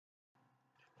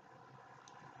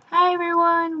Hi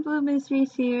everyone, Blue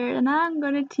Mysteries here, and I'm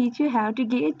gonna teach you how to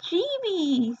get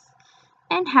chibis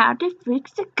and how to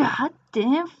fix the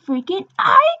goddamn freaking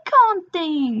icon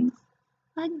things,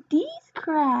 like these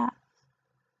crap,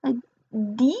 like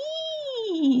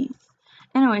these.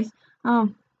 Anyways,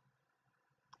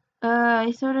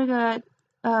 I sort of got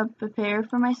prepared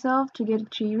for myself to get a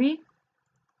chibi,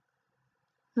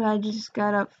 so I just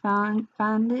got up, found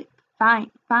it,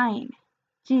 fine.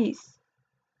 Jeez,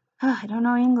 I don't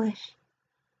know English.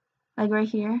 Like right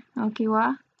here,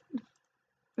 Oikawa.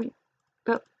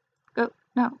 Go.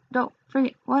 No, don't.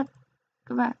 Forget. What?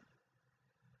 Go back.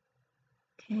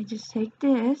 Okay, just take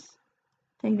this.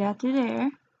 Take that to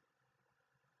there.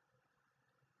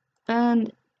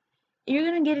 And you're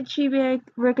gonna get a chibi. I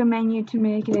recommend you to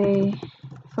make a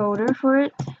folder for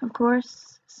it, of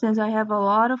course. Since I have a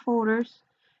lot of folders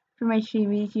for my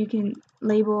chibis, you can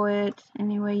label it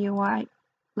any way you want.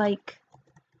 Like,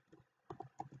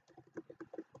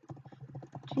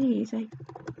 jeez, I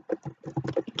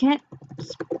can't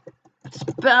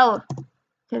spell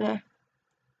to there.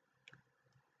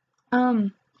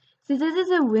 Since this is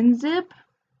a WinZip,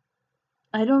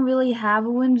 I don't really have a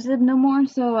WinZip no more,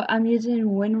 so I'm using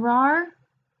WinRAR,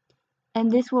 and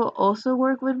this will also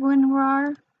work with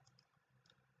WinRAR.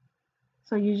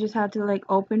 So you just have to like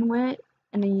open it,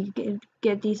 and then you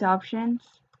get these options.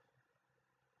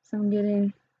 So I'm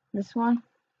getting this one,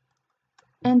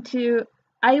 and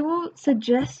I will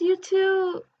suggest you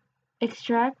to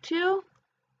extract to.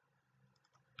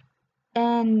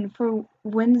 And for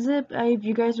WinZip, if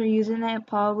you guys are using it,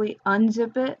 probably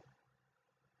unzip it,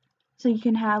 so you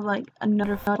can have like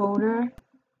another folder.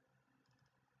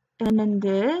 And then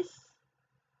this.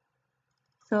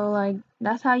 So like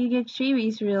that's how you get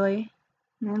chibis really.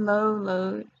 And then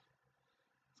load.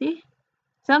 See?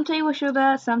 Something will show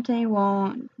that, something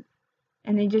won't.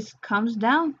 And it just comes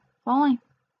down, falling.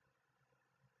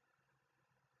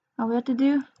 All we have to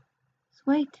do is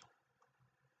wait.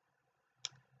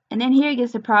 And then here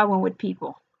gets the problem with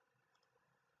people.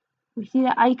 We see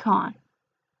the icon.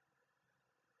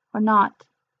 Or not.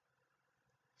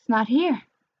 It's not here.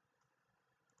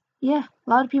 Yeah, a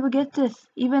lot of people get this.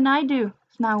 Even I do.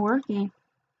 It's not working.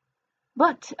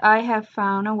 But I have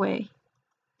found a way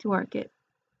to work it.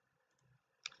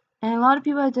 And a lot of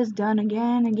people have just done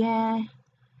again.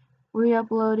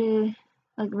 Re-uploaded.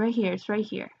 Like right here. It's right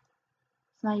here.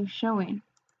 It's not even showing.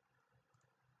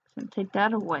 So take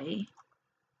that away.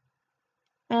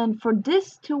 And for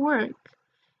this to work,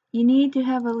 you need to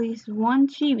have at least one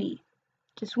chibi.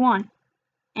 Just one.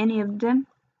 Any of them.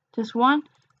 Just one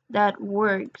that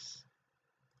works.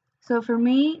 So for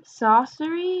me,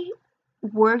 Sorcery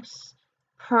works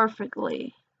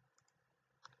perfectly.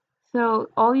 So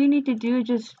all you need to do is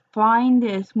just find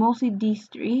this, mostly these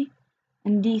three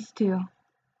and these two.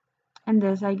 And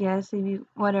this, I guess, if you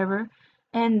whatever.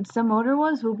 And some other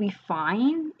ones will be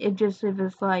fine if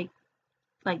it's like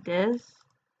this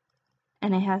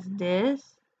and it has this.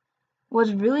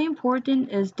 What's really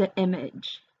important is the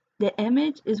image. The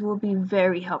image will be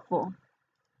very helpful.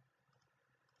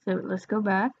 So let's go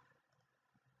back.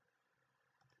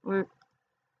 We're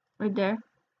right there.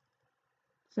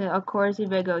 So of course if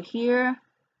I go here,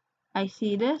 I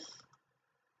see this.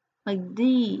 Like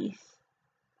these.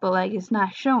 But like it's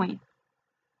not showing.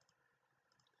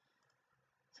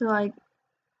 So like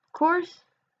of course,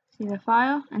 see the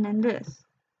file and then this.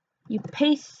 You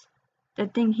paste the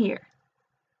thing here.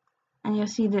 And you'll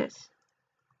see this.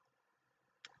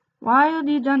 While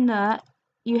you done that,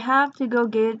 you have to go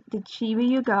get the chibi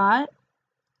you got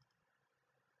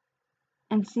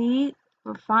and see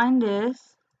or find this,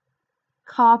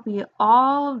 copy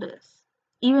all of this,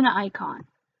 even the icon.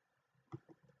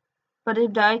 But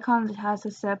if the icon has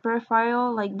a separate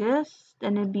file like this,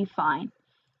 then it'd be fine.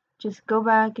 Just go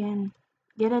back and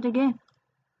get it again.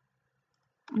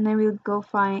 And then we'll go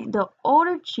find the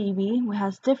older chibi which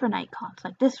has different icons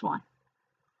like this one.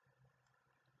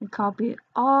 And copy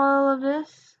all of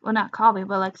this. Well, not copy,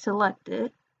 but like select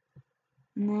it.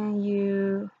 And then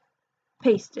you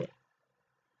paste it.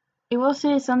 It will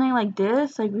say something like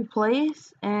this, like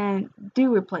replace, and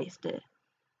do replace it.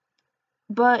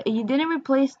 But if you didn't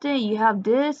replace it, you have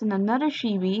this and another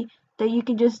chibi that you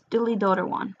can just delete the other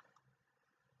one.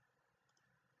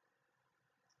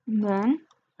 And then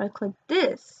if I click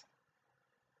this,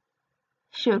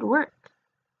 should work.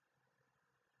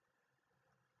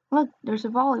 Look, there's a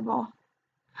volleyball.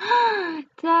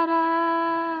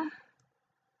 Ta-da!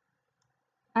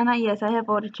 And yes, I have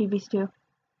other chibis too.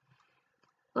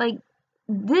 Like,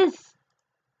 this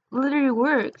literally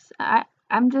works.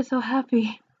 I'm just so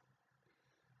happy.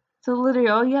 So literally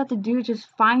all you have to do is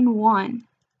just find one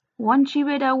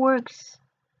chibi that works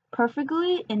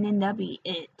perfectly, and then that'll be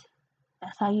it.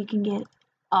 That's how you can get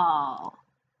all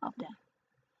of them.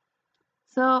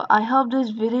 So I hope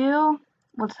this video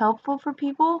was helpful for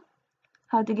people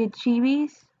how to get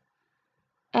chibis.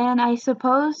 And I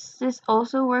suppose this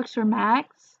also works for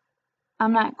Macs.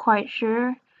 I'm not quite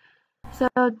sure. So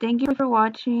thank you for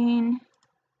watching,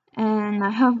 and I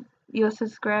hope you'll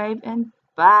subscribe, and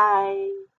bye!